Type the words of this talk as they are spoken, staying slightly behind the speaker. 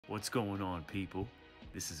What's going on, people?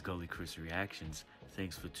 This is Gully Chris Reactions.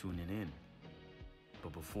 Thanks for tuning in.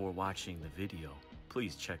 But before watching the video,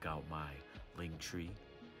 please check out my Linktree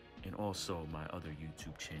and also my other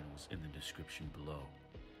YouTube channels in the description below.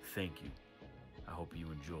 Thank you. I hope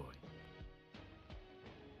you enjoy.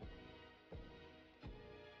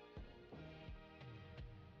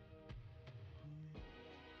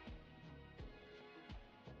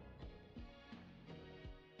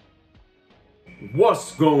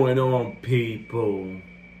 What's going on, people?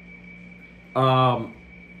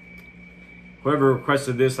 Whoever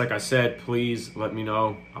requested this, like I said, please let me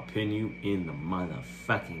know. I'll pin you in the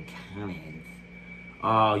motherfucking comments.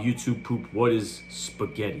 YouTube poop, what is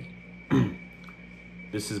spaghetti?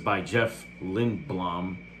 This is by Jeff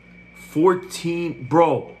Lindblom.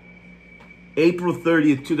 April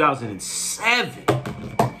 30th, 2007.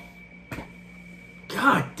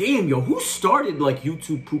 God damn, yo, who started like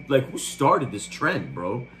YouTube poop? Like, who started this trend,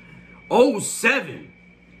 bro? 07.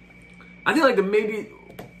 I think like maybe,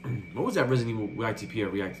 what was that Resident Evil YTP I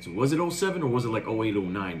reacted to? Was it 07 or was it like 08,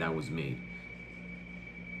 09 that was made?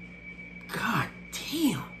 God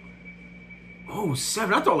damn.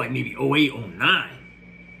 07, I thought like maybe 08, 09.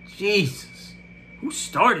 Jesus. Who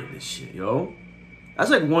started this shit, yo? That's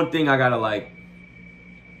like one thing I gotta like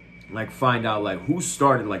find out, like who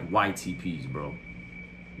started like YTPs, bro.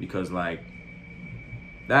 Because like,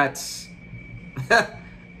 that's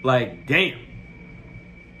like, damn.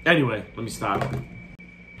 Anyway, let me stop.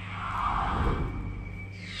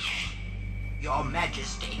 Your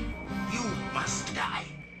Majesty, you must die.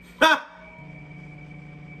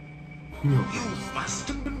 You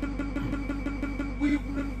must.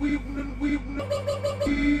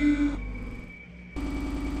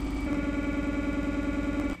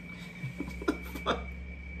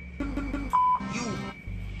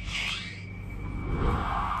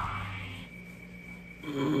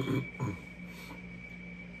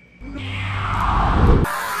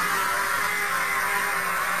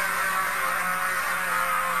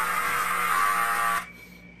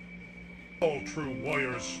 All true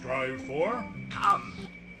warriors strive for. Come.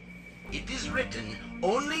 It is written,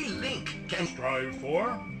 only Link can Strive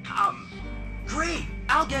for. come. Great,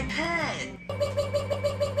 I'll get head.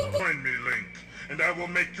 Find me, Link, and I will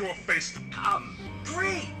make your face. Come.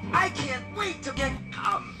 Great, I can't wait to get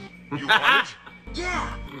come. You want it?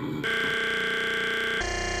 Yeah.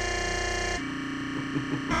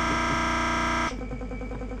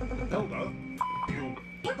 Zelda, you.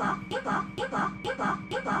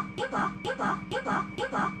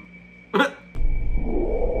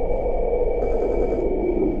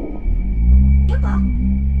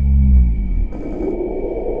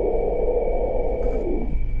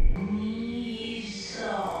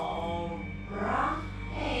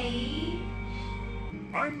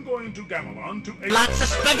 I'm going to Gamelon to aid. Lots of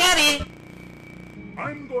spaghetti.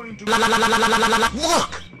 I'm going to.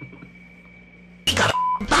 Look. We got a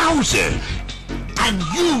Bowser. And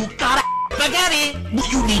you got a spaghetti.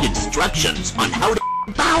 You need instructions on how to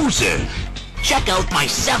Bowser. Check out my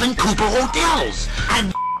 7 Cooper hotels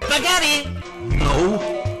and spaghetti. No.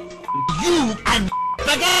 You and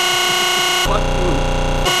spaghetti.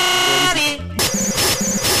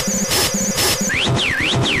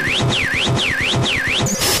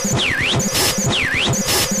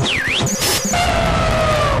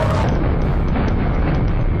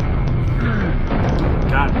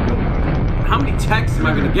 God, how many texts am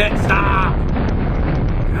I gonna get? Stop!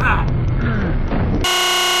 God.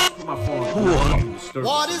 Put my phone.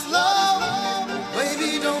 What is love?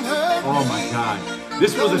 Baby, don't hurt Oh my God.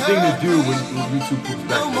 This was a thing to do when YouTube poops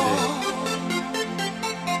back in the day.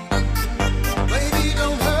 Baby,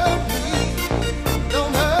 don't hurt me.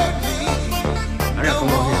 Don't hurt me. I got some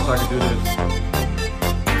more here so I can do this.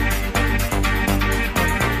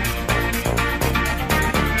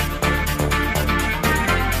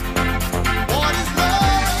 What is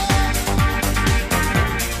love?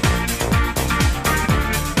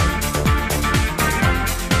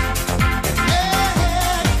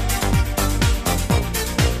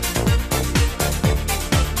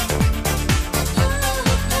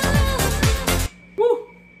 Woo!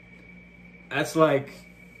 That's like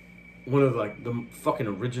one of like the fucking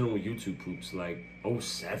original YouTube poops, like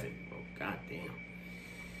 07, bro. God damn.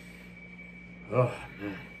 Oh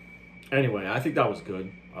man. Anyway, I think that was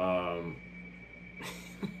good.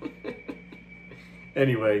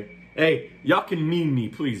 Anyway, hey, y'all can meme me,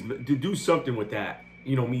 please. Do something with that.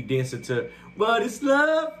 You know, me dancing to "What Is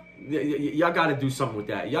Love." Y'all got to do something with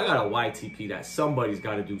that. Y'all got to YTP that. Somebody's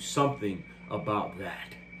got to do something about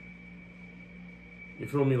that. You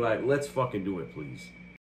feel me? Like, let's fucking do it, please.